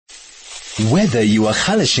Whether you are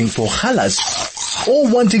halashing for halas or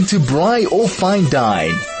wanting to braai or fine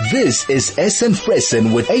dine, this is Essen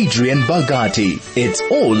Fressen with Adrian Bagati. It's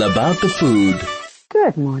all about the food.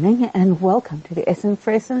 Good morning and welcome to the Essen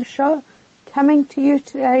Fressen show, coming to you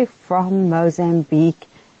today from Mozambique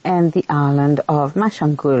and the island of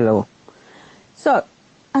Mashangulo. So,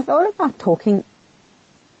 I thought about talking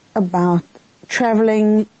about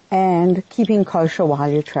traveling and keeping kosher while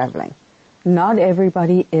you're traveling. Not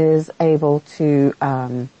everybody is able to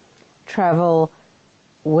travel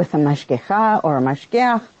with a mashgecha or a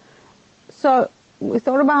mashgiach. So we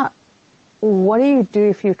thought about, what do you do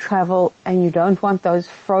if you travel and you don't want those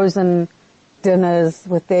frozen dinners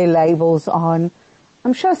with their labels on?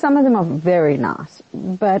 I'm sure some of them are very nice,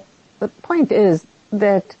 but the point is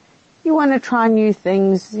that you want to try new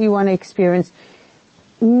things, you want to experience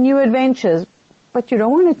new adventures, but you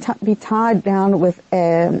don't want to be tied down with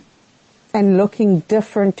and looking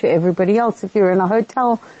different to everybody else. If you're in a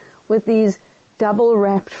hotel with these double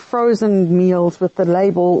wrapped frozen meals with the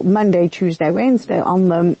label Monday, Tuesday, Wednesday on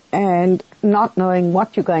them, and not knowing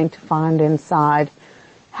what you're going to find inside,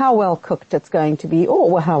 how well cooked it's going to be,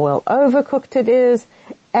 or how well overcooked it is,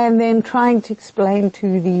 and then trying to explain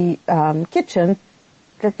to the kitchen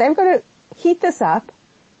that they've got to heat this up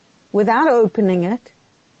without opening it,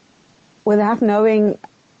 without knowing,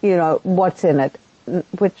 what's in it,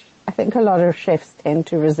 which I think a lot of chefs tend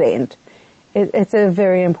to resent. It's a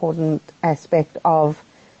very important aspect of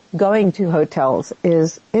going to hotels,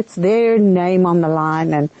 is it's their name on the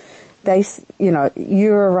line, and they,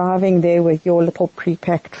 you're arriving there with your little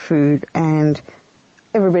pre-packed food and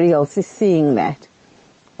everybody else is seeing that.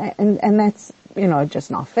 And that's,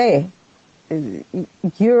 just not fair.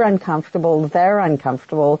 You're uncomfortable, they're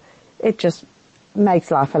uncomfortable. It just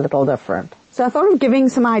makes life a little different. So I thought of giving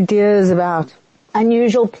some ideas about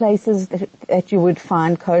unusual places that you would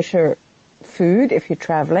find kosher food if you're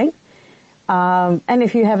traveling. And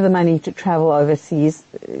if you have the money to travel overseas,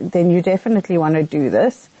 then you definitely want to do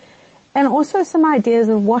this. And also some ideas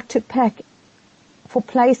of what to pack for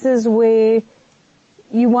places where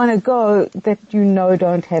you want to go that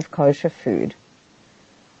don't have kosher food.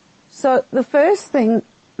 So the first thing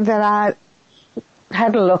that I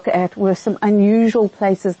had a look at were some unusual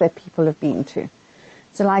places that people have been to.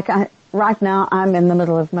 So right now I'm in the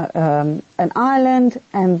middle of an island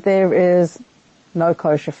and there is no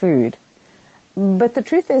kosher food. But the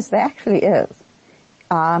truth is there actually is.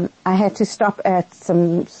 I had to stop at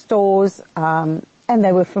some stores, and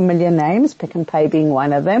they were familiar names, Pick and Pay being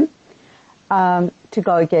one of them, to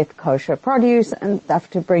go get kosher produce and stuff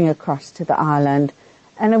to bring across to the island.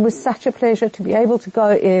 And it was such a pleasure to be able to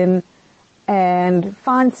go in and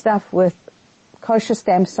find stuff with kosher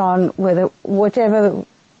stamps on, whichever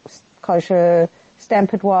kosher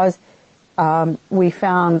stamp it was. We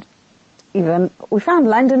found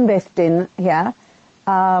London Beth Din here,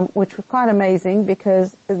 which was quite amazing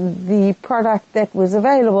because the product that was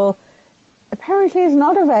available apparently is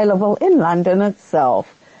not available in London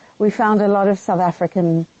itself. We found a lot of South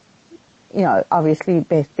African, obviously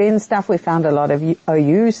Beth Din stuff. We found a lot of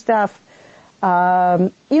OU stuff.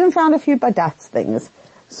 Even found a few Badatz things.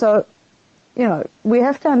 So, we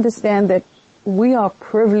have to understand that we are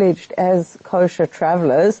privileged as kosher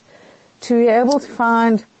travelers to be able to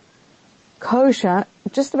find kosher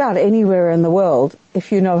just about anywhere in the world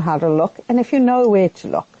if you know how to look and if you know where to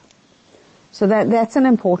look. So that's an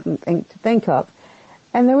important thing to think of.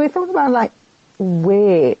 And then we thought about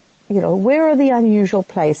where are the unusual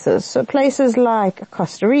places? So places like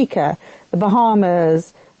Costa Rica, the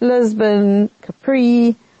Bahamas, Lisbon,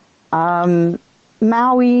 Capri,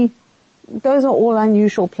 Maui, those are all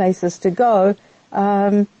unusual places to go.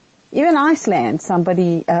 Even Iceland,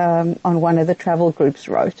 somebody on one of the travel groups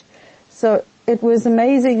wrote. So it was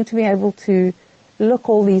amazing to be able to look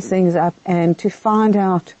all these things up and to find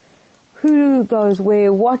out who goes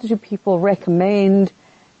where, what do people recommend,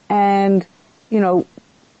 and,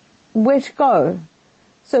 where to go.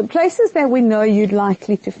 So places that we know you'd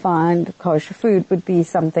likely to find kosher food would be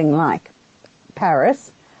something like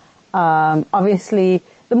Paris. Obviously,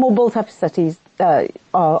 the more built-up cities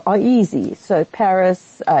are easy. So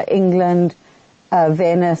Paris, England,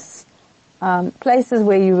 Venice, places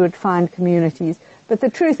where you would find communities. But the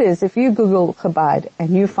truth is, if you Google Chabad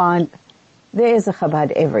and you find there's a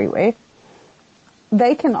Chabad everywhere,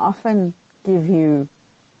 they can often give you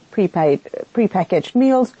prepackaged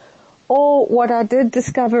meals. Or what I did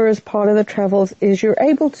discover as part of the travels is you're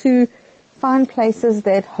able to find places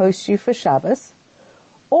that host you for Shabbos,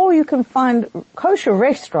 or you can find kosher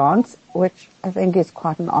restaurants, which I think is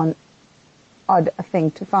quite an odd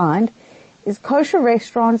thing to find, is kosher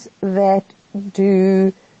restaurants that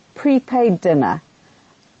do prepaid dinner.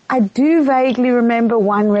 I do vaguely remember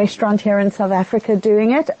one restaurant here in South Africa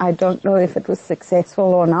doing it. I don't know if it was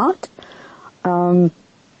successful or not.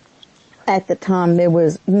 At the time, there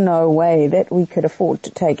was no way that we could afford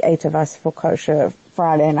to take 8 of us for kosher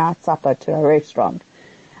Friday night supper to a restaurant.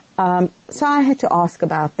 So I had to ask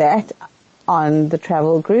about that on the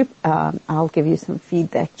travel group. I'll give you some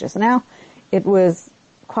feedback just now. It was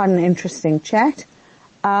quite an interesting chat.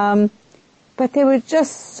 But there were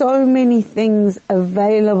just so many things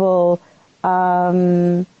available.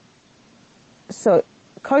 So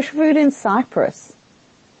kosher food in Cyprus,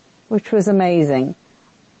 which was amazing.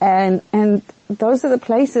 And those are the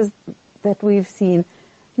places that we've seen.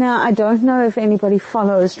 Now, I don't know if anybody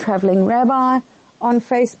follows Traveling Rabbi on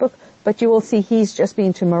Facebook, but you will see he's just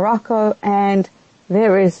been to Morocco, and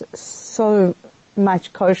there is so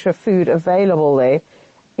much kosher food available there,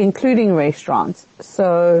 including restaurants.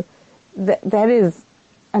 So that is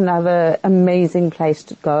another amazing place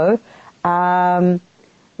to go.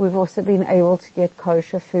 We've also been able to get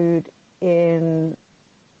kosher food in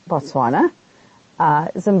Botswana,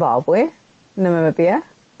 Zimbabwe, Namibia.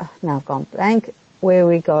 Now I've gone blank. Where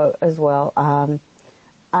we go as well.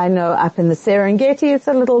 I know up in the Serengeti it's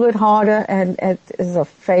a little bit harder, and it is a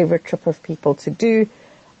favorite trip of people to do.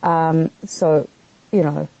 So, you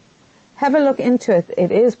know, have a look into it.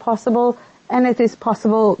 It is possible, and it is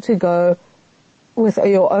possible to go with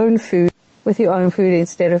your own food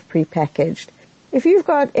instead of prepackaged. If you've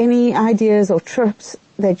got any ideas or trips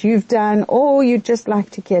that you've done, or you'd just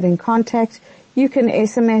like to get in contact, you can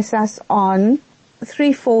SMS us on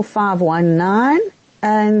 34519,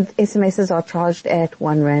 and SMSs are charged at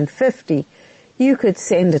R1.50. You could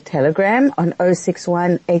send a telegram on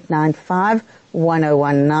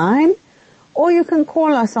 061-895-1019, or you can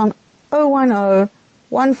call us on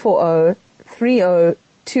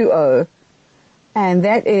 010-140-3020, and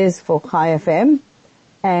that is for Chai FM,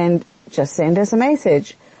 and just send us a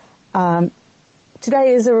message.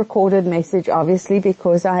 Today is a recorded message, obviously,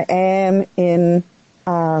 because I am in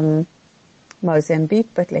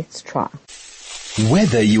Mozambique, but let's try.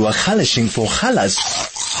 Whether you are halashing for halas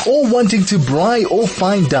or wanting to braai or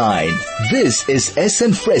fine dine, this is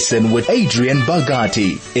Essen Fressen with Adrian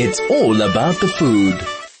Bagati. It's all about the food.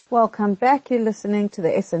 Welcome back. You're listening to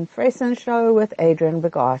the Essen Fressen Show with Adrian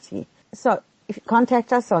Bagati. So, if you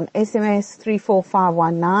contact us on SMS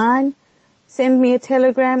 34519, send me a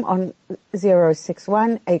telegram on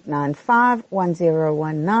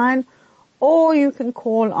 061-895-1019, or you can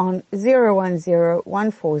call on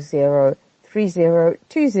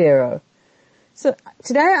 010-140-3020. So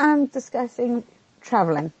today I'm discussing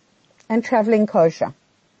traveling and traveling kosher.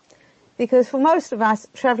 Because for most of us,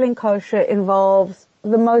 traveling kosher involves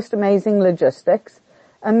the most amazing logistics,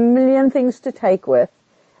 a million things to take with,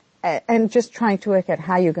 and just trying to work out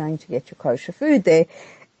how you're going to get your kosher food there.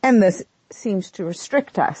 And this seems to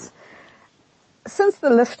restrict us. Since the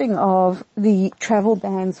lifting of the travel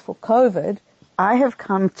bans for COVID, I have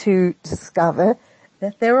come to discover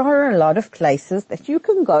that there are a lot of places that you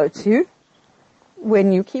can go to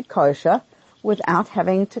when you keep kosher without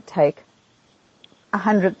having to take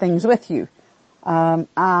 100 things with you.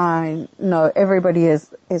 I know everybody is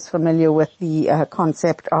familiar with the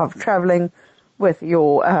concept of traveling with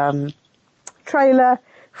your trailer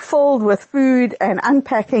filled with food and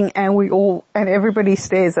unpacking, and everybody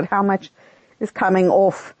stares at how much is coming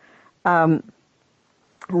off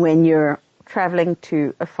when you're traveling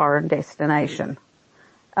to a foreign destination.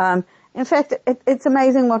 In fact, it's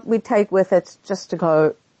amazing what we take with it just to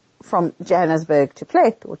go from Johannesburg to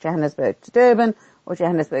Plett, or Johannesburg to Durban, or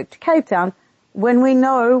Johannesburg to Cape Town, when we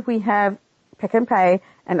know we have Pick n Pay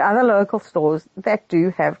and other local stores that do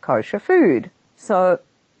have kosher food. So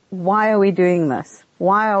why are we doing this?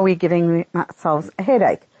 Why are we giving ourselves a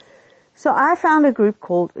headache? So I found a group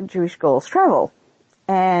called Jewish Girls Travel,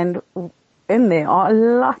 and in there are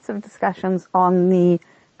lots of discussions on the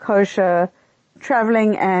kosher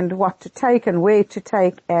traveling and what to take and where to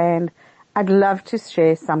take, and I'd love to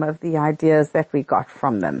share some of the ideas that we got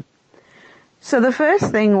from them. So the first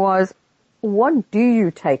thing was, what do you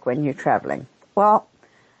take when you're traveling? Well,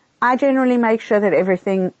 I generally make sure that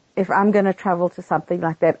everything, if I'm going to travel to something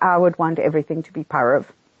like that, I would want everything to be parav.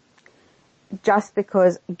 Just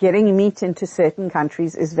because getting meat into certain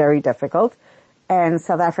countries is very difficult, and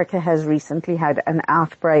South Africa has recently had an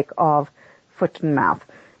outbreak of foot and mouth,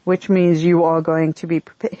 which means you are going to be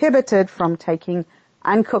prohibited from taking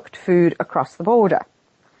uncooked food across the border.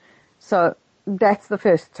 So that's the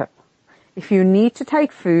first tip. If you need to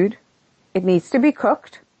take food, it needs to be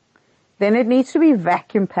cooked, then it needs to be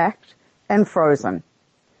vacuum packed and frozen.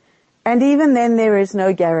 And even then there is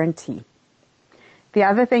no guarantee. The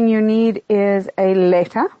other thing you need is a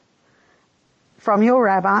letter from your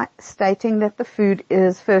rabbi stating that the food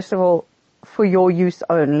is, first of all, for your use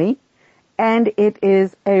only, and it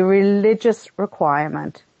is a religious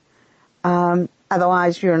requirement.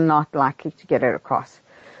 Otherwise, you're not likely to get it across.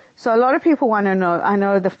 So a lot of people want to know, I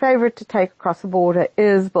know the favorite to take across the border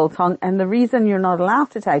is biltong, and the reason you're not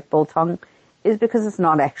allowed to take biltong is because it's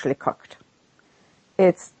not actually cooked.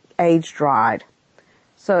 It's age dried,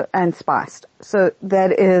 so, and spiced. So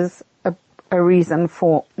that is a reason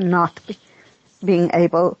for not being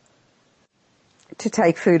able to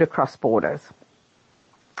take food across borders.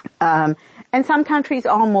 And some countries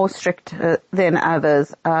are more strict than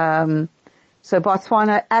others. So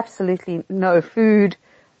Botswana, absolutely no food,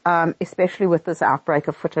 especially with this outbreak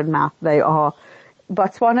of foot and mouth.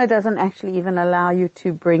 Botswana doesn't actually even allow you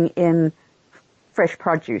to bring in fresh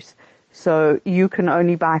produce. So you can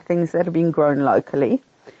only buy things that are being grown locally.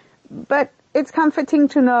 But it's comforting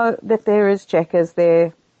to know that there is Checkers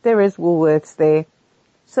there is Woolworths there,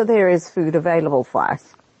 so there is food available for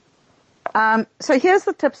us. So here's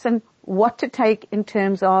the tips on what to take in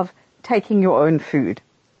terms of taking your own food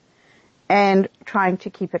and trying to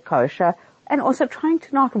keep it kosher, and also trying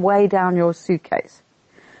to not weigh down your suitcase.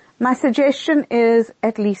 My suggestion is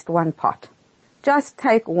at least one pot. Just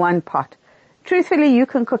take one pot. Truthfully, you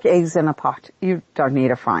can cook eggs in a pot. You don't need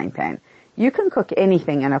a frying pan. You can cook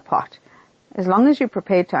anything in a pot, as long as you're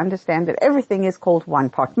prepared to understand that everything is called one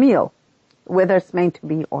pot meal, whether it's meant to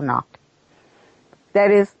be or not.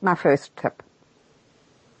 That is my first tip.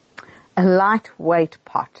 A lightweight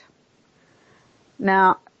pot.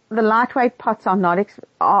 Now, the lightweight pots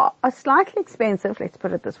are slightly expensive, let's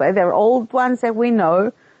put it this way. They're old ones that we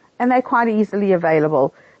know, and they're quite easily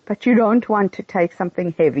available, but you don't want to take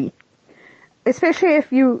something heavy. Especially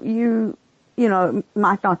if you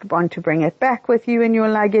might not want to bring it back with you in your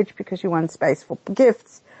luggage because you want space for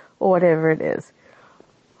gifts or whatever it is.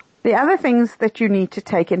 The other things that you need to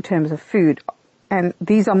take in terms of food, and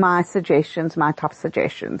these are my suggestions, my top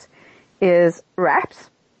suggestions, is wraps,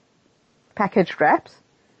 packaged wraps,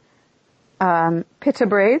 pita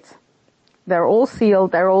breads. They're all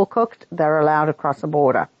sealed, they're all cooked, they're allowed across the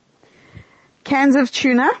border. Cans of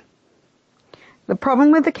tuna. The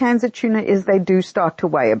problem with the cans of tuna is they do start to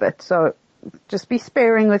weigh a bit, so just be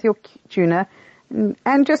sparing with your tuna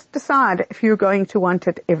and just decide if you're going to want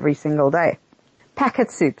it every single day.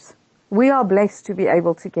 Packet soups. We are blessed to be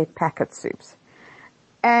able to get packet soups.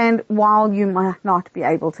 And while you might not be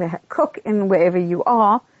able to cook in wherever you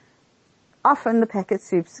are, often the packet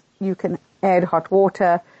soups you can add hot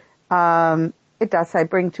water. It does say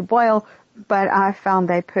bring to boil, but I found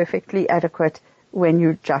they perfectly adequate when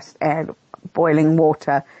you just add boiling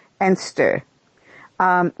water and stir.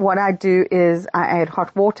 What I do is I add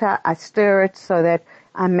hot water, I stir it so that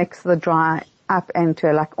I mix the dry up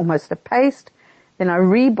into like almost a paste. Then I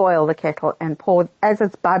reboil the kettle and pour, as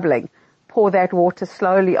it's bubbling, pour that water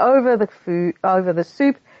slowly over the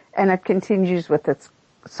soup, and it continues with its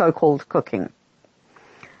so-called cooking.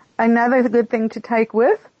 Another good thing to take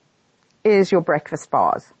with is your breakfast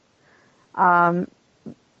bars.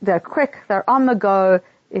 They're quick, they're on the go.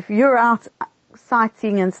 If you're out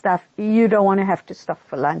sightseeing and stuff, you don't want to have to stop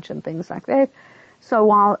for lunch and things like that. So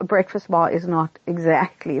while a breakfast bar is not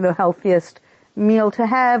exactly the healthiest meal to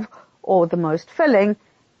have or the most filling,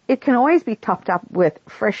 it can always be topped up with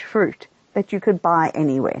fresh fruit that you could buy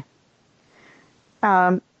anywhere.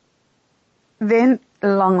 Then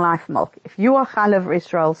long life milk. If you are Chalav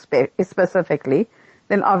Israel specifically,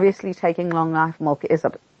 then obviously taking long life milk is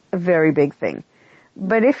a very big thing.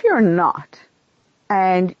 But if you're not,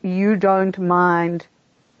 and you don't mind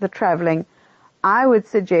the traveling, I would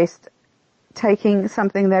suggest taking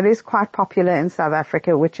something that is quite popular in South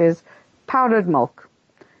Africa, which is powdered milk.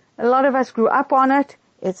 A lot of us grew up on it.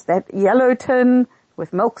 It's that yellow tin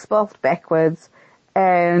with milk spelt backwards,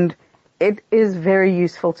 and it is very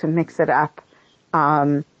useful to mix it up.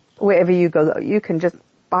 Wherever you go, you can just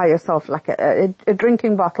buy yourself like a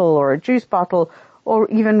drinking bottle or a juice bottle, or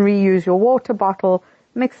even reuse your water bottle,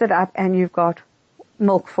 mix it up, and you've got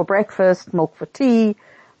milk for breakfast, milk for tea,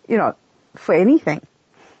 for anything.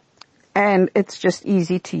 And it's just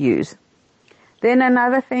easy to use. Then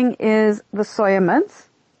another thing is the soya mince.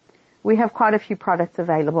 We have quite a few products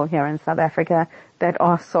available here in South Africa that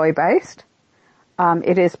are soy-based.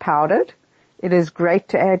 It is powdered. It is great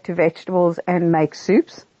to add to vegetables and make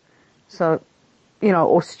soups. So,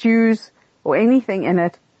 or stews or anything in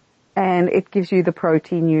it, and it gives you the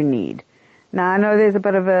protein you need. Now, I know there's a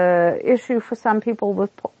bit of a issue for some people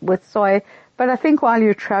with soy, but I think while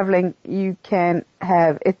you're traveling, you can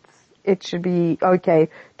have, it should be okay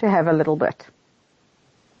to have a little bit.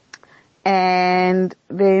 And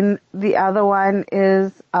then the other one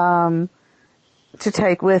is, to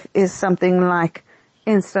take with is something like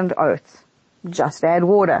instant oats. Just add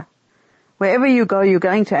water. Wherever you go, you're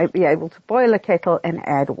going to be able to boil a kettle and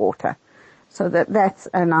add water. So that's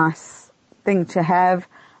a nice thing to have.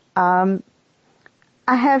 I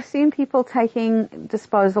have seen people taking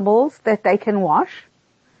disposables that they can wash.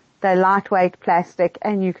 They're lightweight plastic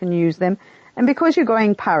and you can use them. And because you're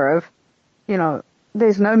going Parav,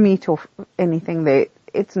 there's no meat or anything there.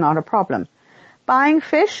 It's not a problem. Buying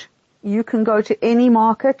fish, you can go to any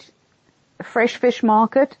market, a fresh fish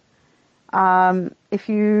market. If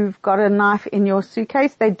you've got a knife in your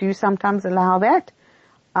suitcase, they do sometimes allow that.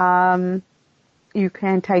 You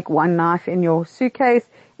can take one knife in your suitcase.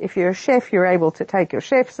 If you're a chef, you're able to take your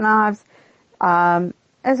chef's knives,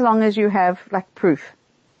 as long as you have proof.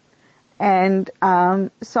 And,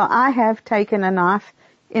 so I have taken a knife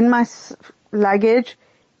in my luggage.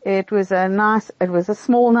 It was a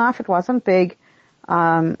small knife. It wasn't big.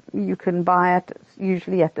 You can buy it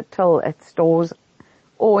usually at the till at stores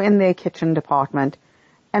or in their kitchen department.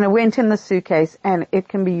 And it went in the suitcase and it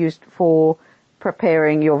can be used for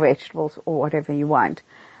preparing your vegetables or whatever you want.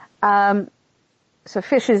 So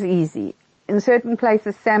fish is easy. In certain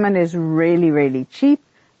places, salmon is really, really cheap,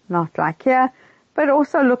 not like here, but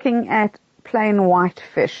also looking at plain white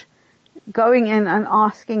fish, going in and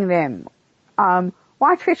asking them.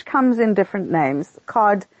 White fish comes in different names.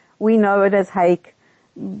 Cod, we know it as hake,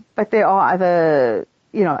 but there are other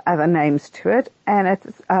names to it, and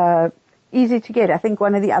it's easy to get. I think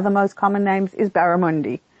one of the other most common names is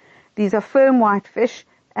barramundi. These are firm white fish,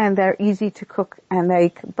 and they're easy to cook, and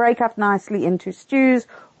they break up nicely into stews,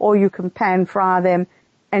 or you can pan fry them,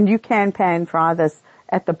 and you can pan fry this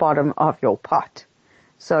at the bottom of your pot.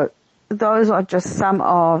 So those are just some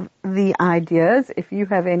of the ideas. If you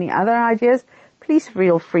have any other ideas, please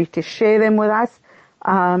feel free to share them with us,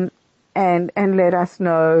 and let us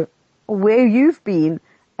know where you've been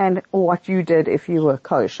and what you did if you were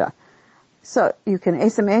kosher. So you can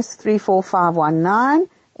SMS 34519.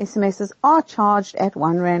 SMSs are charged at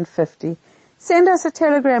R1.50. Send us a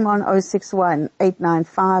telegram on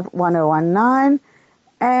 061-895-1019,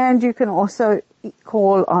 and you can also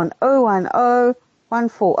call on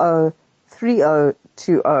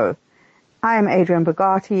 010-140-3020. I am Adrian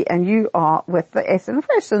Bogati, and you are with the Essen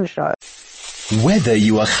Fressen Show. Whether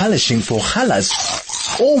you are halashing for halas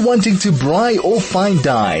or wanting to braai or fine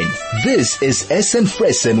dine, this is Essen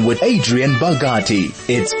Fressen with Adrian Bogati.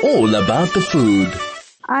 It's all about the food.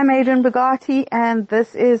 I'm Adrian Bogati, and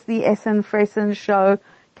this is the Essen Fressen Show,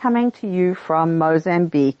 coming to you from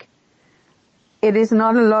Mozambique. It is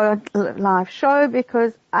not a live show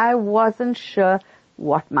because I wasn't sure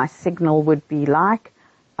what my signal would be like,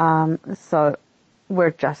 so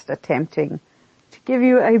we're just attempting to give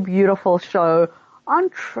you a beautiful show on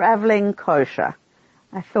traveling kosher.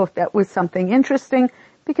 I thought that was something interesting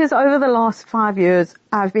because over the last 5 years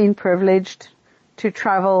I've been privileged to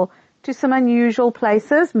travel to some unusual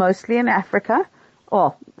places, mostly in Africa,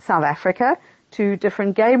 or South Africa, to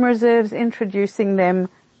different game reserves, introducing them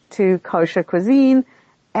to kosher cuisine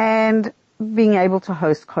and being able to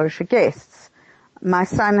host kosher guests. My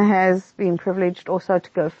son has been privileged also to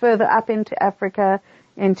go further up into Africa,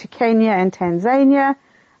 into Kenya and Tanzania.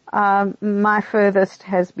 My furthest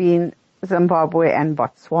has been Zimbabwe and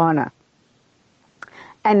Botswana.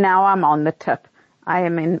 And now I'm on the tip. I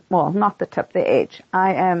am not the tip, the edge.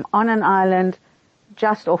 I am on an island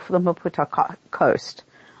just off the Maputo coast.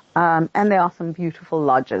 And there are some beautiful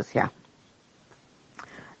lodges here.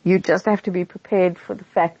 You just have to be prepared for the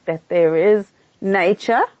fact that there is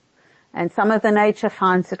nature, and some of the nature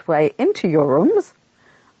finds its way into your rooms.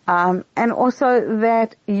 And also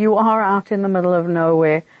that you are out in the middle of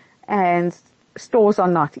nowhere and stores are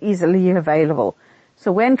not easily available.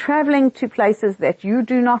 So when traveling to places that you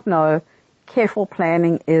do not know, careful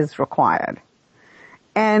planning is required.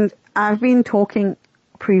 And I've been talking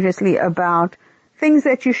previously about things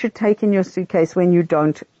that you should take in your suitcase when you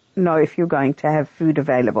don't know if you're going to have food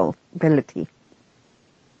availability.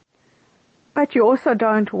 But you also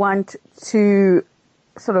don't want to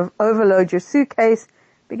sort of overload your suitcase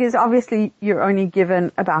because obviously you're only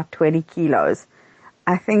given about 20 kilos.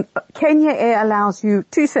 I think Kenya Air allows you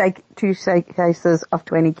two suitcases of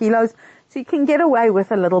 20 kilos, so you can get away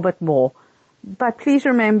with a little bit more. But please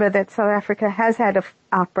remember that South Africa has had an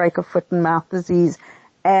outbreak of foot and mouth disease,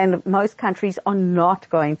 and most countries are not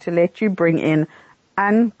going to let you bring in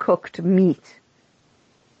uncooked meat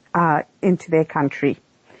into their country.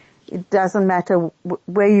 It doesn't matter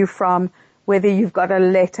where you're from, whether you've got a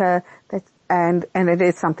letter and it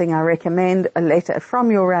is something I recommend, a letter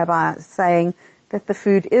from your rabbi saying that the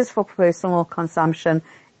food is for personal consumption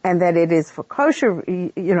and that it is for kosher,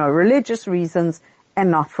 religious reasons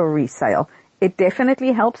and not for resale. It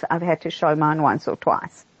definitely helps. I've had to show mine once or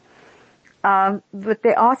twice. But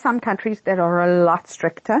there are some countries that are a lot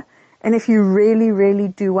stricter. And if you really, really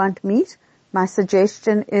do want meat, my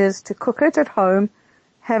suggestion is to cook it at home,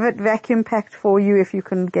 have it vacuum packed for you if you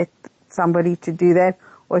can get somebody to do that,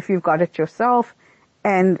 or if you've got it yourself,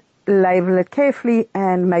 and label it carefully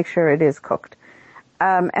and make sure it is cooked.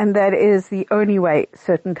 And that is the only way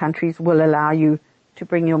certain countries will allow you to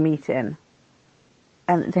bring your meat in.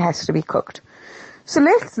 And it has to be cooked. So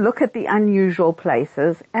let's look at the unusual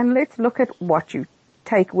places and let's look at what you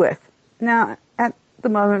take with. Now, at the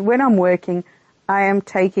moment when I'm working, I am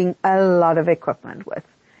taking a lot of equipment with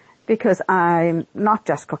because I'm not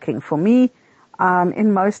just cooking for me.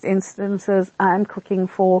 In most instances, I'm cooking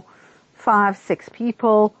for 5-6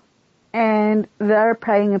 people, and they're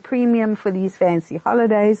paying a premium for these fancy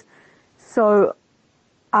holidays. So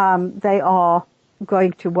they are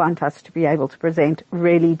going to want us to be able to present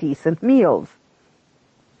really decent meals.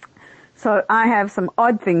 So I have some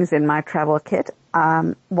odd things in my travel kit.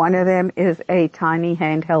 One of them is a tiny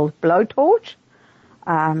handheld blowtorch.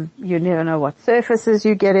 You never know what surfaces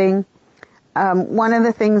you're getting. One of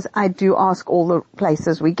the things I do ask all the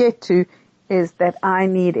places we get to is that I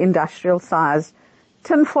need industrial sized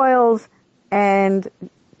tinfoils and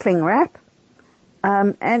cling wrap.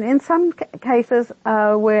 And in some cases,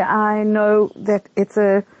 where I know that it's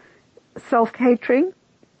a self-catering,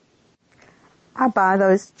 I buy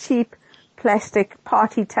those cheap plastic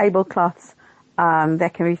party tablecloths,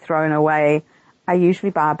 that can be thrown away. I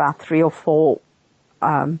usually buy about 3 or 4,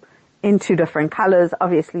 in 2 different colors,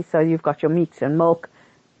 obviously, so you've got your meats and milk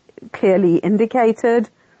clearly indicated.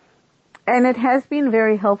 And it has been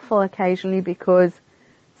very helpful occasionally because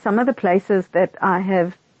some of the places that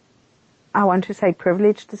I want to say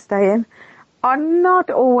privileged to stay in, are not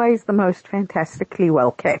always the most fantastically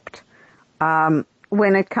well kept,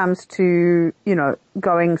 when it comes to,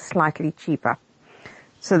 going slightly cheaper.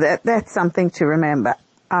 So that's something to remember.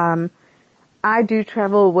 I do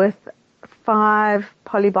travel with 5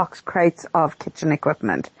 polybox crates of kitchen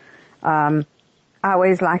equipment. I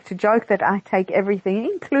always like to joke that I take everything,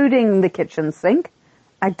 including the kitchen sink.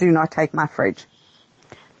 I do not take my fridge.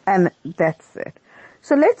 And that's it.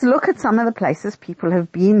 So let's look at some of the places people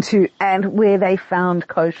have been to and where they found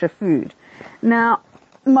kosher food. Now,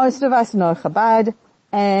 most of us know Chabad,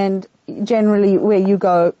 and generally where you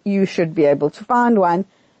go, you should be able to find one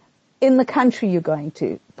in the country you're going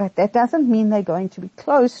to. But that doesn't mean they're going to be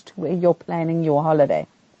close to where you're planning your holiday.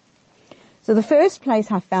 So the first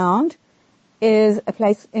place I found is a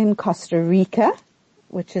place in Costa Rica,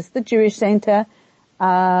 which is the Jewish center,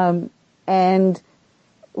 and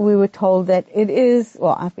we were told that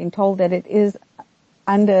I've been told that it is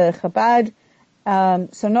under Chabad,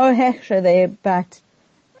 so no hechsher there, but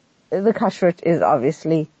the kashrut is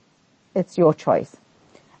obviously, it's your choice.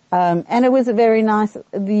 And it was very nice,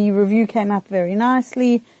 the review came up very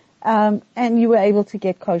nicely, and you were able to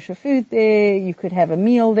get kosher food there, you could have a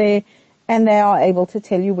meal there, and they are able to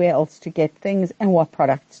tell you where else to get things and what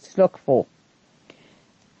products to look for.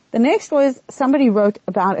 The next was somebody wrote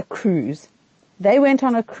about a cruise. They went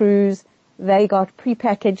on a cruise, they got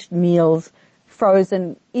prepackaged meals,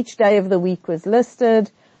 frozen, each day of the week was listed.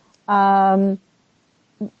 Their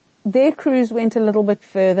cruise went a little bit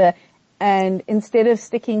further, and instead of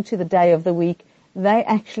sticking to the day of the week, they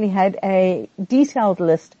actually had a detailed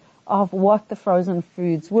list of what the frozen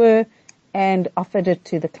foods were and offered it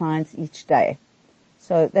to the clients each day.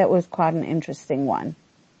 So that was quite an interesting one.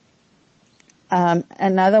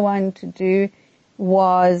 Another one to do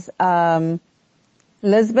was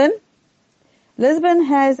Lisbon. Lisbon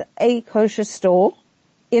has a kosher store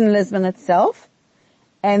in Lisbon itself.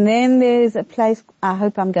 And then there's a place, I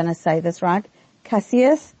hope I'm going to say this right,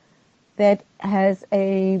 Casillas, that has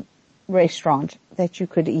a restaurant that you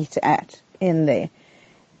could eat at in there.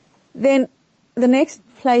 Then the next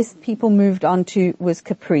place people moved on to was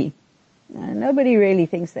Capri. Now, nobody really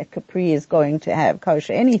thinks that Capri is going to have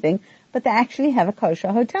kosher anything, but they actually have a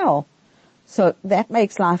kosher hotel. So that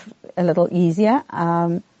makes life a little easier.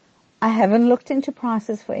 I haven't looked into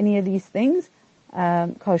prices for any of these things.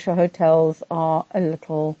 Kosher hotels are a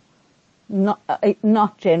little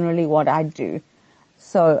not generally what I do.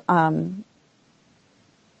 So,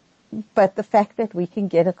 but the fact that we can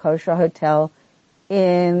get a kosher hotel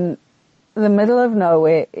in the middle of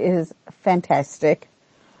nowhere is fantastic.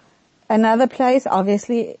 Another place,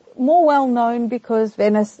 obviously more well known because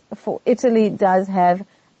Venice for Italy does have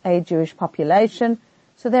a Jewish population.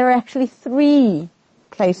 So there are actually 3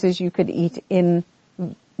 places you could eat in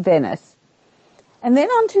Venice. And then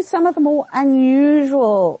on to some of the more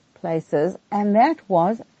unusual places, and that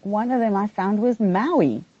was, one of them I found was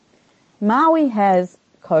Maui. Maui has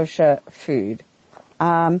kosher food.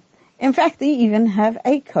 In fact, they even have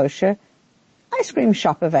a kosher ice cream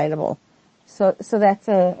shop available. So that's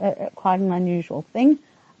quite an unusual thing.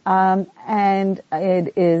 And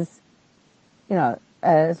it is,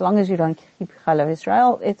 as long as you don't keep Chalav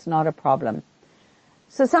Israel, it's not a problem.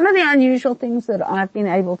 So some of the unusual things that I've been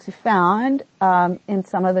able to find in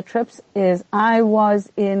some of the trips is I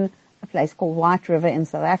was in a place called White River in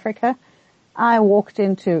South Africa. I walked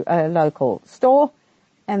into a local store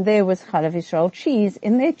and there was Chalav Israel cheese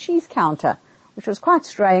in their cheese counter, which was quite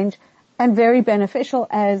strange and very beneficial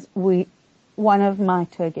as one of my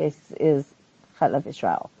tour guests is Chalav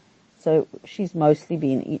Israel. So she's mostly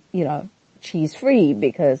been, cheese free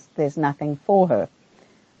because there's nothing for her.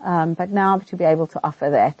 But now to be able to offer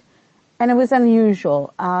that. And it was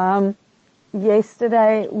unusual.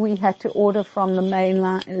 Yesterday we had to order from the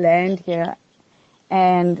mainland here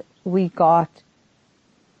and we got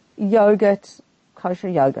yogurt, kosher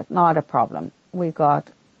yogurt, not a problem. We got,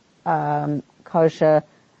 kosher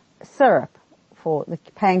syrup for the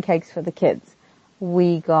pancakes for the kids.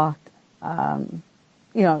 We got,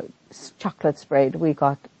 chocolate spread. We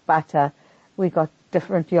got butter. We got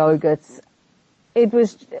different yogurts. It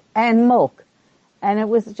was, and milk. And it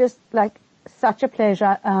was just like such a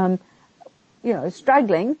pleasure,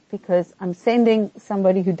 struggling because I'm sending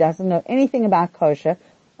somebody who doesn't know anything about kosher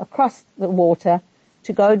across the water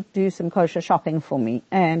to go do some kosher shopping for me.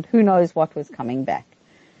 And who knows what was coming back.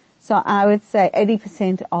 So I would say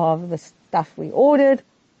 80% of the stuff we ordered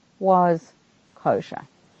was kosher.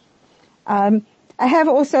 I have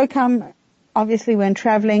also come, obviously when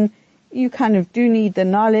traveling, you kind of do need the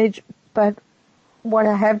knowledge, but what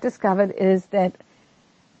I have discovered is that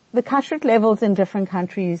the kashrut levels in different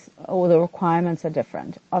countries or the requirements are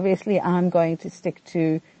different. Obviously, I'm going to stick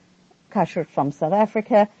to kashrut from South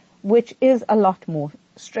Africa, which is a lot more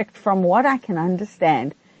strict from what I can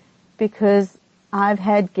understand, because I've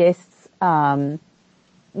had guests go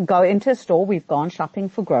into a store. We've gone shopping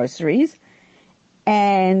for groceries,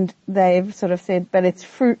 and they've sort of said, but it's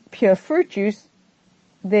pure fruit juice.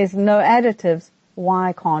 There's no additives.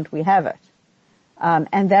 Why can't we have it?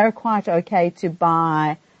 And they're quite okay to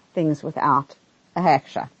buy things without a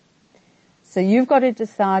hechsher. So you've got to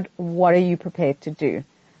decide what are you prepared to do.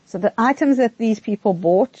 So the items that these people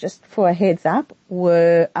bought, just for a heads up,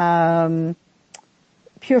 were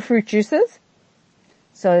pure fruit juices.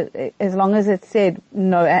 So as long as it said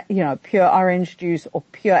no, pure orange juice or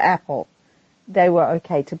pure apple, they were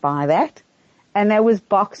okay to buy that. And that was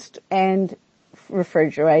boxed and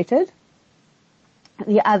refrigerated.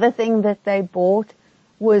 The other thing that they bought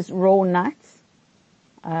was raw nuts,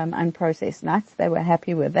 unprocessed nuts. They were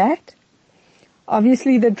happy with that.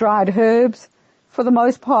 Obviously the dried herbs, for the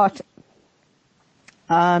most part,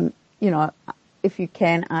 if you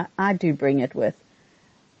can, I do bring it with.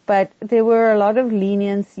 But there were a lot of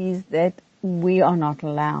leniencies that we are not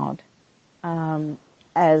allowed,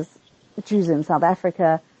 as Jews in South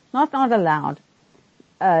Africa, not allowed.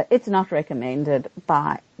 It's not recommended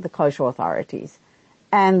by the kosher authorities.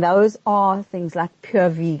 And those are things like pure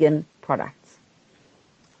vegan products.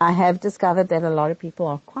 I have discovered that a lot of people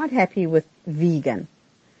are quite happy with vegan.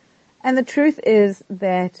 And the truth is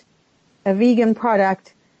that a vegan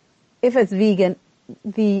product, if it's vegan,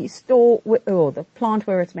 the store or the plant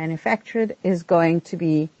where it's manufactured is going to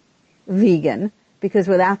be vegan, because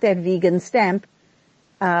without that vegan stamp,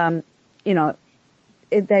 they've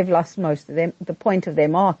lost most of the point of their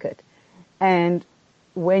market. And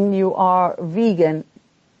when you are vegan,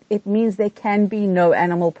 it means there can be no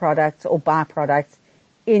animal products or byproducts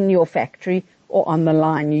in your factory or on the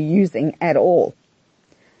line you're using at all.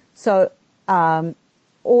 So,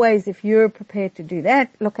 always, if you're prepared to do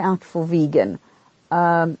that, look out for vegan.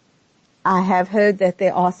 I have heard that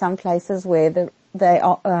there are some places where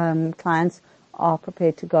clients are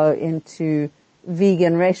prepared to go into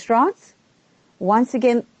vegan restaurants. Once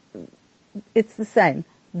again, it's the same.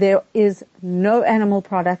 There is no animal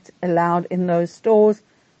product allowed in those stores,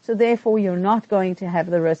 so therefore you're not going to have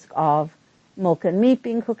the risk of milk and meat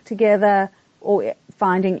being cooked together or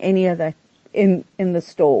finding any of that in the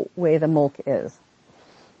store where the milk is.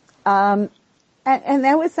 And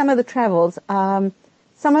that was some of the travels.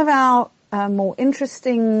 Some of our more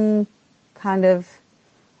interesting kind of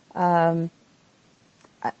not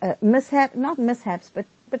mishaps, but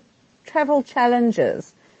travel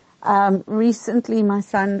challenges. Recently my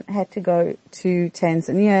son had to go to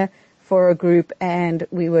Tanzania for a group, and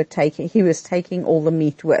he was taking all the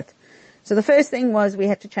meat with. So the first thing was we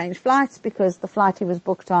had to change flights, because the flight he was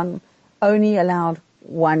booked on only allowed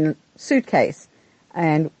one suitcase,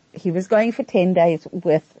 and he was going for 10 days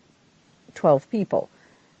with 12 people.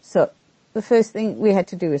 So the first thing we had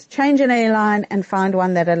to do was change an airline and find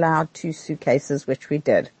one that allowed 2 suitcases, which we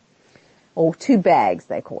did. Or 2 bags,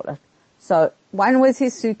 they call it. So one was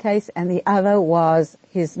his suitcase and the other was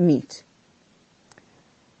his meat.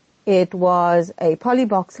 It was a poly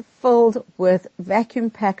box filled with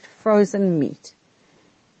vacuum-packed frozen meat.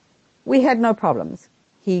 We had no problems.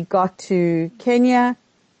 He got to Kenya,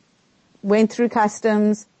 went through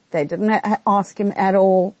customs. They didn't ask him at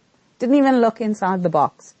all. Didn't even look inside the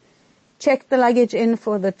box. Checked the luggage in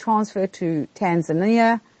for the transfer to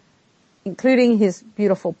Tanzania, including his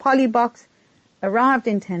beautiful poly box. Arrived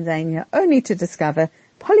in Tanzania only to discover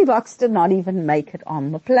poly box did not even make it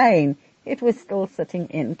on the plane. It was still sitting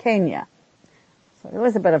in Kenya. So it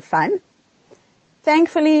was a bit of fun.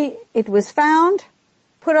 Thankfully, it was found,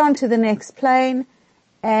 put onto the next plane,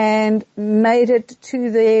 and made it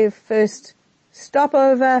to their first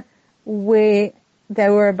stopover where they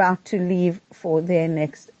were about to leave for their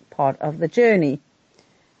next part of the journey.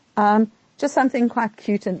 Just something quite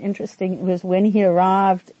cute and interesting was when he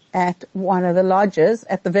arrived at one of the lodges,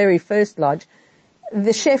 at the very first lodge,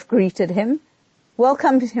 the chef greeted him,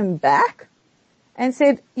 welcomed him back, and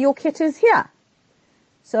said, "Your kit is here."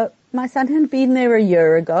 So my son had been there a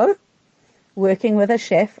year ago, working with a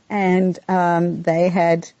chef, and they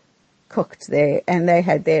had cooked there, and they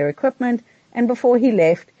had their equipment, and before he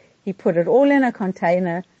left, he put it all in a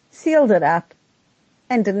container, sealed it up,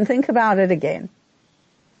 and didn't think about it again.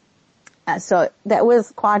 So that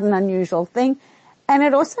was quite an unusual thing. And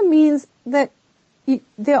it also means that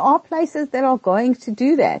there are places that are going to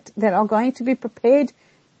do that are going to be prepared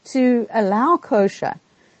to allow kosher.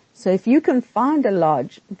 So if you can find a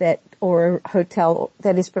lodge or a hotel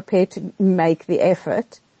that is prepared to make the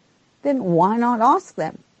effort, then why not ask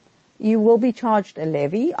them? You will be charged a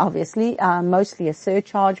levy, obviously, mostly a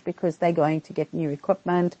surcharge because they're going to get new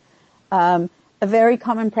equipment. A very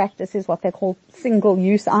common practice is what they call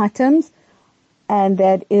single-use items, and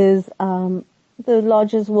that is the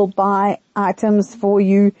lodges will buy items for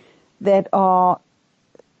you that are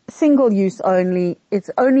single-use only. It's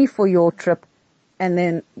only for your trip, and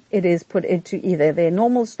then it is put into either their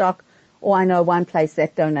normal stock, or I know one place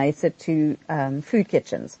that donates it to food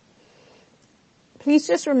kitchens. Please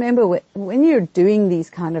just remember when you're doing these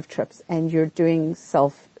kind of trips and you're doing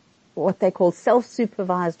what they call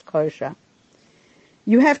self-supervised kosher,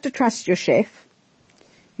 you have to trust your chef.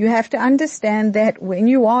 You have to understand that when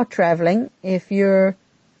you are traveling, if you're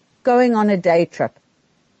going on a day trip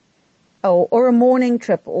or a morning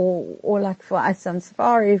trip or like for us on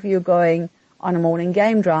safari, if you're going on a morning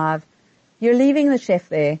game drive, you're leaving the chef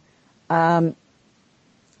there.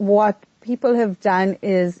 What people have done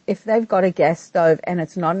is if they've got a gas stove and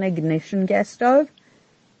it's not an ignition gas stove,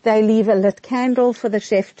 they leave a lit candle for the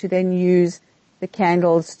chef to then use the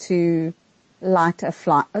candles to light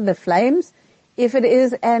the flames. If it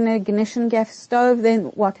is an ignition gas stove, then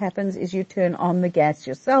what happens is you turn on the gas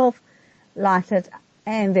yourself, light it,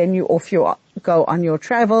 and then you go on your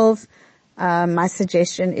travels. My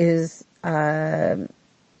suggestion is to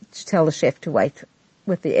tell the chef to wait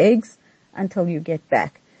with the eggs until you get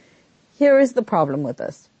back. Here is the problem with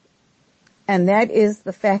this, and that is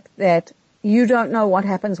the fact that you don't know what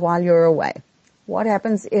happens while you're away. What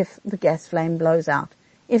happens if the gas flame blows out?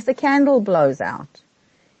 If the candle blows out?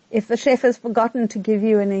 If the chef has forgotten to give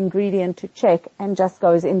you an ingredient to check and just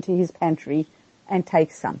goes into his pantry and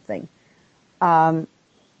takes something?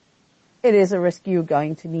 It is a risk you're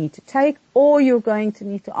going to need to take, or you're going to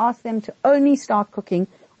need to ask them to only start cooking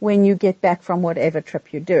when you get back from whatever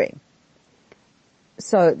trip you're doing.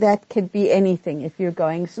 So that could be anything. If you're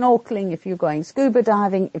going snorkeling, if you're going scuba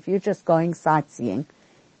diving, if you're just going sightseeing,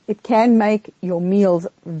 it can make your meals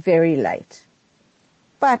very late.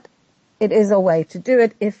 But it is a way to do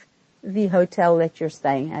it if the hotel that you're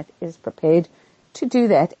staying at is prepared to do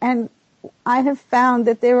that. And I have found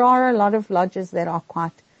that there are a lot of lodges that are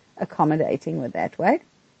quite accommodating with that way.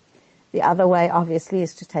 The other way, obviously,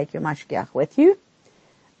 is to take your mashgiach with you.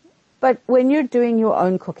 But when you're doing your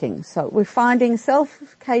own cooking, so we're finding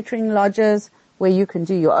self-catering lodges where you can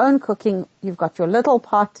do your own cooking. You've got your little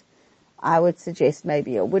pot. I would suggest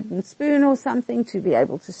maybe a wooden spoon or something to be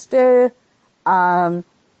able to stir, and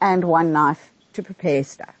one knife to prepare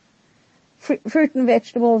stuff. Fruit and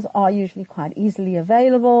vegetables are usually quite easily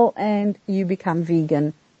available, and you become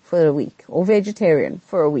vegan for a week, or vegetarian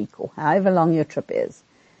for a week, or however long your trip is.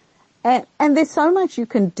 And there's so much you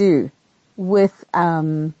can do with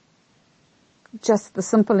just the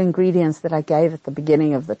simple ingredients that I gave at the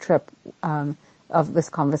beginning of the trip, of this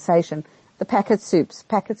conversation. the packet soups.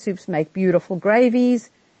 Packet soups make beautiful gravies.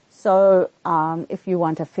 So if you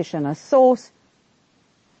want a fish and a sauce,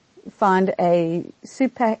 find a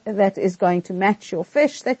soup pack that is going to match your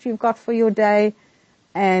fish that you've got for your day,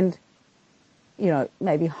 and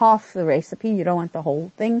maybe half the recipe. You don't want the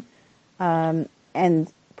whole thing, and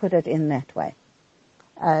put it in that way.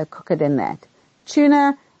 Cook it in that.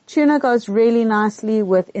 Tuna goes really nicely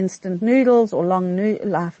with instant noodles or long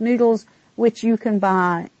life noodles, which you can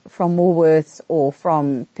buy from Woolworths or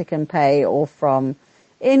from Pick and Pay or from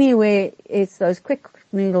anywhere. It's those quick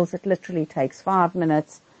noodles. It literally takes 5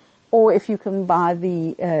 minutes. Or if you can buy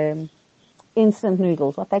the instant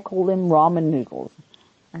noodles, what they call them, ramen noodles,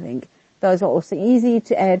 I think. Those are also easy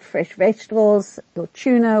to add fresh vegetables or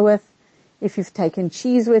tuna with. If you've taken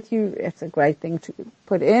cheese with you, it's a great thing to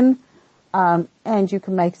put in. And you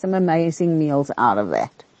can make some amazing meals out of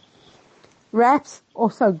that. Wraps,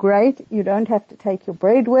 also great. You don't have to take your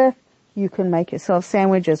bread with. You can make yourself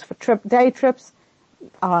sandwiches for day trips,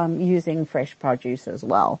 using fresh produce as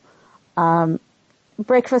well.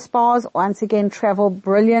 Breakfast bars, once again, travel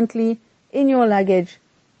brilliantly in your luggage,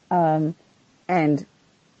 and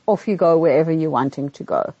off you go wherever you're wanting to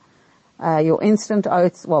go. Your instant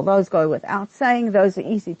oats, well, those go without saying. Those are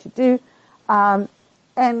easy to do.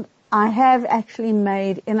 And I have actually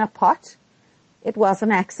made in a pot. It was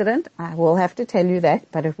an accident. I will have to tell you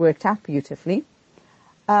that, but it worked out beautifully.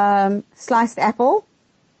 Sliced apple,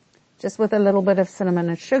 just with a little bit of cinnamon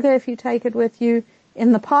and sugar if you take it with you.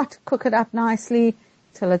 In the pot, cook it up nicely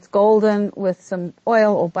till it's golden with some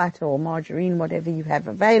oil or butter or margarine, whatever you have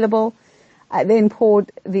available. I then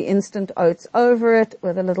poured the instant oats over it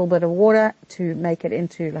with a little bit of water to make it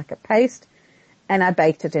into like a paste, and I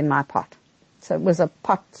baked it in my pot. So it was a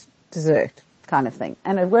pot dessert kind of thing,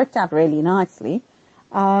 and it worked out really nicely.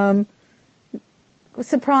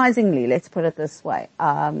 Surprisingly, let's put it this way.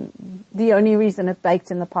 The only reason it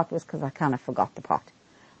baked in the pot was because I kind of forgot the pot.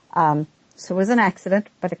 So it was an accident,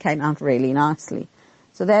 but it came out really nicely.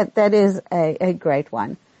 So that is a great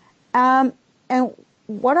one. And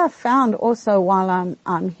what I've found also while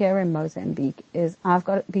I'm here in Mozambique is I've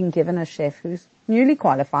been given a chef who's newly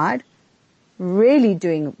qualified, really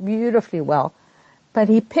doing beautifully well, but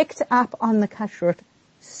he picked up on the kashrut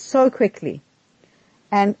so quickly.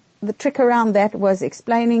 And the trick around that was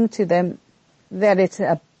explaining to them that it's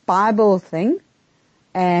a Bible thing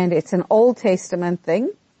and it's an Old Testament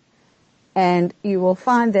thing, and you will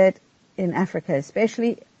find that in Africa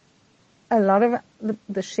especially, a lot of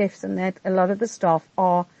the chefs and that, a lot of the staff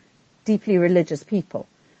are deeply religious people.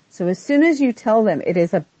 So as soon as you tell them it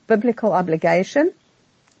is a biblical obligation,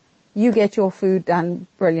 you get your food done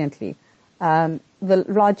brilliantly. The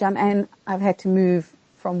Rajam, and I've had to move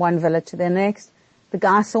from one villa to the next. The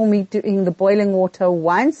guy saw me doing the boiling water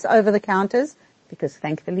once over the counters, because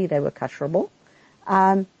thankfully they were kashrable.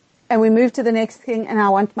 And we moved to the next thing, and I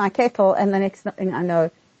want my kettle, and the next thing I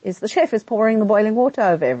know is the chef is pouring the boiling water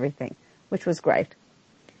over everything, which was great.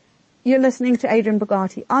 You're listening to Adrian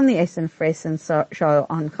Bogati on the Essen Fressen show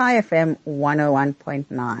on Chai FM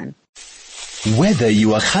 101.9. Whether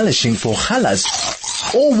you are halashing for halas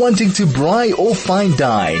or wanting to braai or fine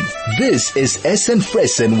dine, this is Essen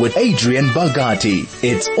Fressen with Adrian Bogati.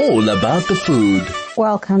 It's all about the food.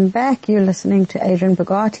 Welcome back. You're listening to Adrian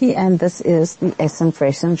Bogati, and this is the Essen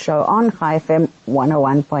Fressen show on Chai FM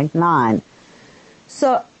 101.9.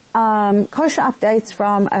 So, kosher updates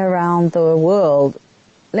from around the world.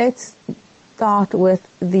 Let's start with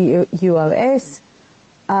the UOS.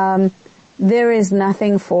 There is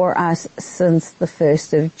nothing for us since the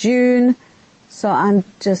 1st of June, so I'm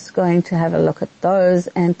just going to have a look at those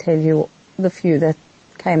and tell you the few that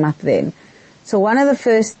came up then. So one of the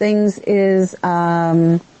first things is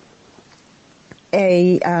oat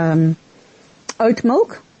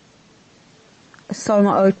milk.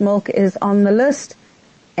 Soma oat milk is on the list,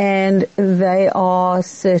 and they are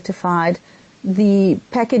certified. The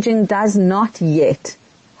packaging does not yet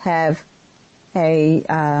have a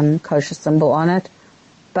kosher symbol on it,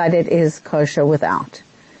 but it is kosher without.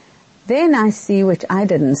 Then I see, which I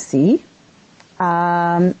didn't see, is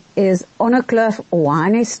Onnekloof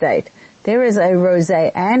Wine Estate. There is a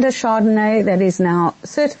rosé and a Chardonnay that is now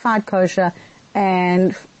certified kosher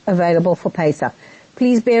and available for Pesach.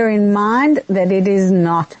 Please bear in mind that it is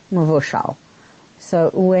not mavushal. So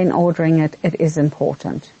when ordering it, it is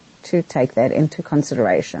important to take that into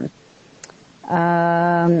consideration.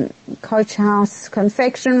 Coach House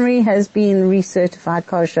Confectionery has been recertified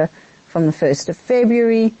kosher from the 1st of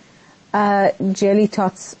February. Jelly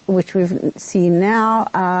Tots, which we've seen now,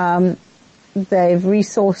 they've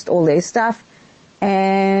resourced all their stuff,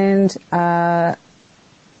 and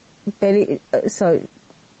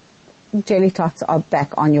jelly tots are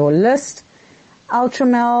back on your list.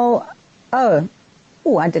 Ultramel, I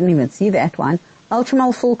didn't even see that one.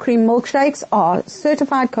 Ultramel full cream milkshakes are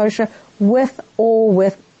certified kosher with or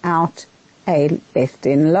without a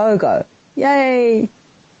left-in logo. Yay!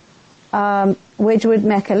 Wedgwood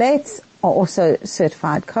Macalettes are also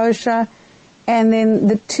certified kosher. And then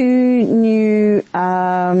the two new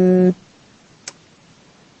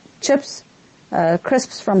chips,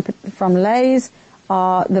 crisps from Lay's,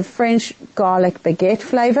 are the French garlic baguette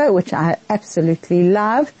flavor, which I absolutely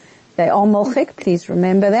love. They are milchik, please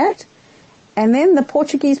remember that. And then the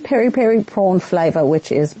Portuguese peri-peri prawn flavor,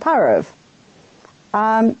 which is parov.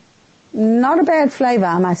 Not a bad flavor,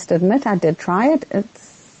 I must admit. I did try it.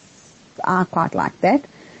 I quite like that.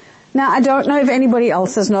 Now, I don't know if anybody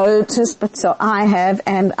else has noticed, but so I have,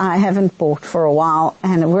 and I haven't bought for a while,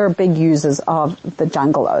 and we're big users of the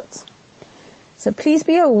jungle oats. So please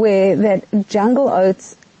be aware that jungle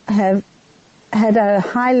oats have had a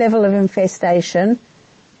high level of infestation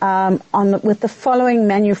with the following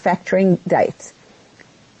manufacturing dates.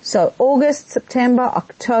 So August, September,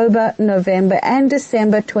 October, November, and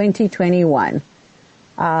December 2021.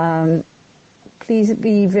 Please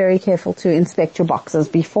be very careful to inspect your boxes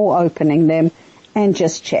before opening them and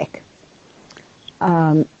just check.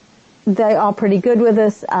 They are pretty good with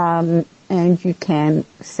this, and you can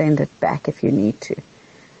send it back if you need to.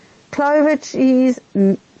 Clover cheese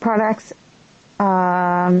products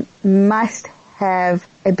must have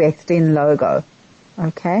a Beth-Din logo.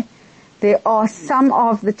 Okay? There are some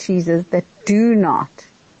of the cheeses that do not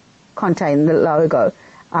contain the logo.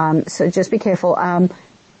 So just be careful.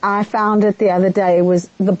 I found it the other day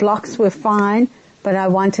the blocks were fine, but I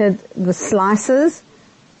wanted the slices,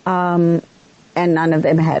 and none of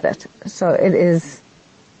them had it. So it is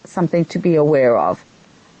something to be aware of.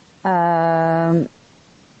 The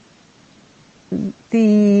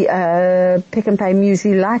Pick and Pay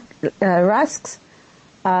muesli rusks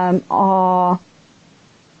are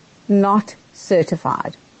not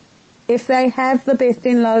certified. If they have the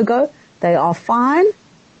Beth-Din logo, they are fine,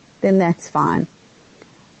 then that's fine.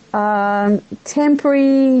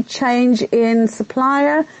 Temporary change in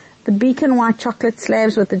supplier. The Beacon white chocolate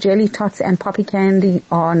slabs with the jelly tots and poppy candy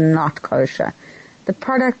are not kosher. The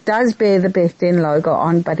product does bear the Beth-Din logo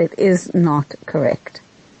on, but it is not correct.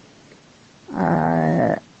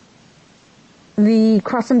 The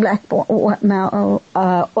Cross and Black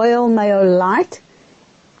oil mayo light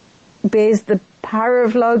bears the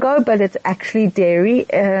Parov logo, but it's actually dairy.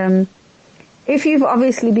 If you've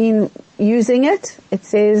obviously been using it, it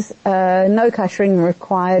says no koshering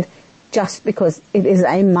required, just because it is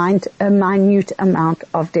a minute amount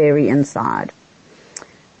of dairy inside.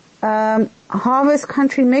 Harvest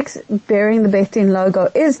Country Mix bearing the Beth-Din logo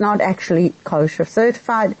is not actually kosher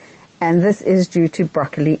certified, and this is due to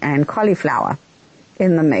broccoli and cauliflower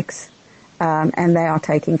in the mix, and they are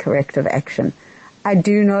taking corrective action. I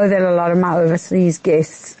do know that a lot of my overseas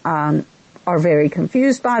guests are very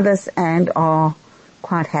confused by this and are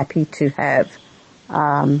quite happy to have,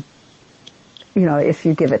 if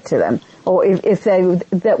you give it to them, or if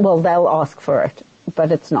they'll ask for it,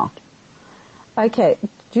 but it's not. Okay,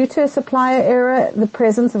 due to a supplier error, the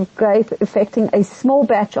presence of grape affecting a small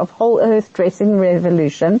batch of whole earth dressing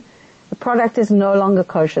revolution, the product is no longer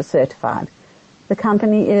kosher certified. The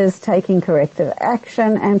company is taking corrective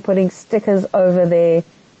action and putting stickers over their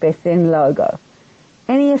Beth-Din logo.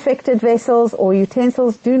 Any affected vessels or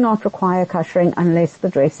utensils do not require koshering unless the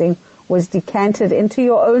dressing was decanted into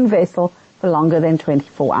your own vessel for longer than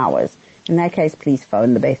 24 hours. In that case, please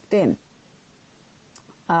phone the Beth-Din.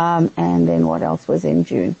 And then what else was in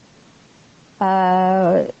June?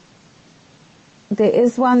 There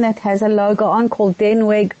is one that has a logo on called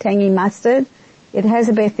Denweg Tangy Mustard. It has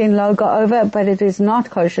a Beth-Din logo over, but it is not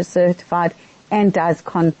kosher certified and does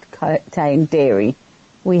contain dairy.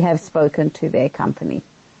 We have spoken to their company.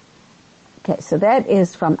 Okay, so that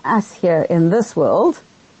is from us here in this world.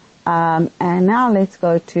 And now let's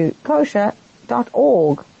go to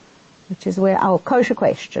kosher.org, which is where our kosher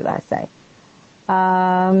quest, should I say.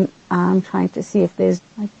 I'm trying to see if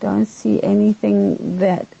I don't see anything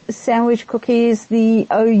that sandwich cookies, the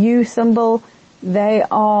OU symbol, they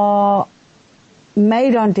are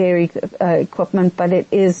made on dairy equipment, but it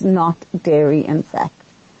is not dairy in fact.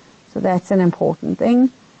 So that's an important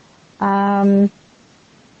thing.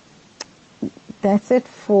 That's it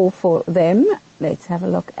for them. Let's have a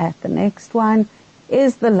look at the next one.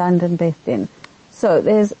 Is the London Beth-Din. So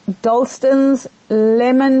there's Dalston's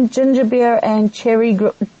lemon, ginger beer and cherry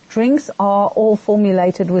drinks are all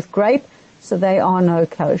formulated with grape, so they are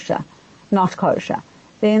not kosher.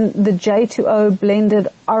 Then the J2O blended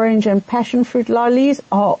orange and passion fruit lollies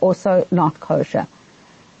are also not kosher.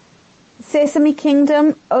 Sesame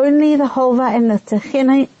Kingdom, only the halva and the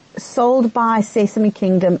tahini sold by Sesame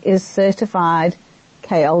Kingdom is certified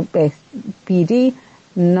KLBD,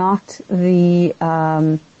 not the,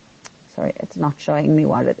 sorry, it's not showing me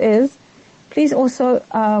what it is. Please also,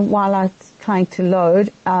 while I'm trying to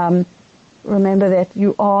load, remember that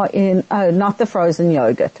you are in, not the frozen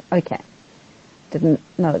yogurt. Okay. Didn't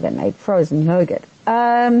know they made frozen yogurt.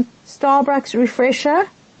 Starbucks Refresher.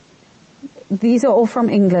 These are all from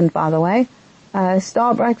England, by the way.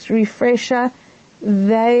 Starbucks Refresher.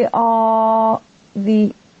 They are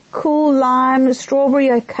the cool lime,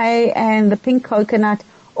 strawberry okay, and the pink coconut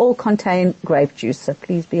all contain grape juice. So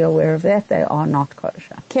please be aware of that. They are not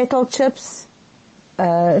kosher. Kettle chips.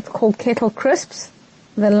 It's called Kettle Crisps.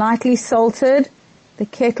 They're lightly salted. The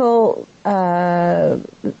kettle,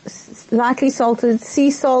 lightly salted, sea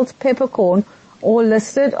salt, peppercorn, all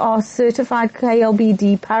listed are certified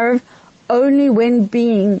KLBD Parav only when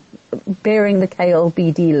bearing the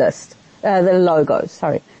KLBD list, the logo,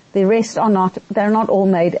 sorry. The rest are not, they're not all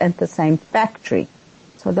made at the same factory.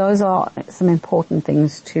 So those are some important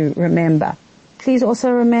things to remember. Please also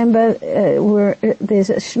remember, there's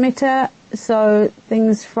a Shemitah, so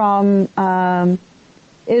things from,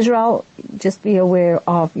 Israel, just be aware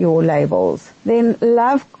of your labels. Then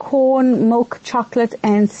Love Corn, Milk Chocolate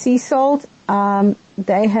and Sea Salt,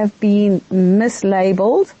 they have been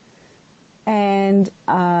mislabeled and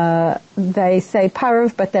they say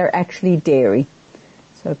parav but they're actually dairy.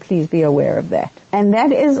 So please be aware of that. And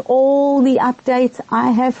that is all the updates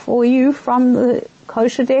I have for you from the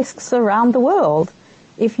kosher desks around the world.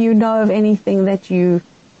 If you know of anything that you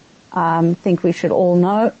think we should all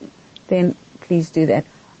know, then please do that.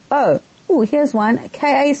 Oh, here's one.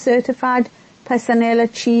 KA certified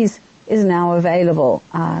Passanella cheese is now available.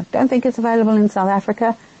 Don't think it's available in South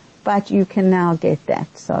Africa, but you can now get that.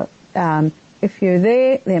 So, if you're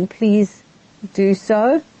there, then please do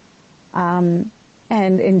so, and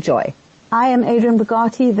enjoy. I am Adrian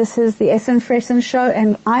Bugatti. This is the Essen Fressen Show,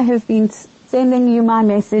 and I have been sending you my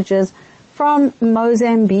messages from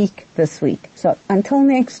Mozambique this week. So until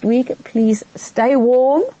next week, please stay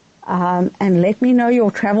warm. And let me know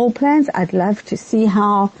your travel plans. I'd love to see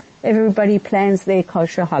how everybody plans their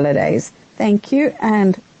kosher holidays. Thank you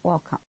and welcome.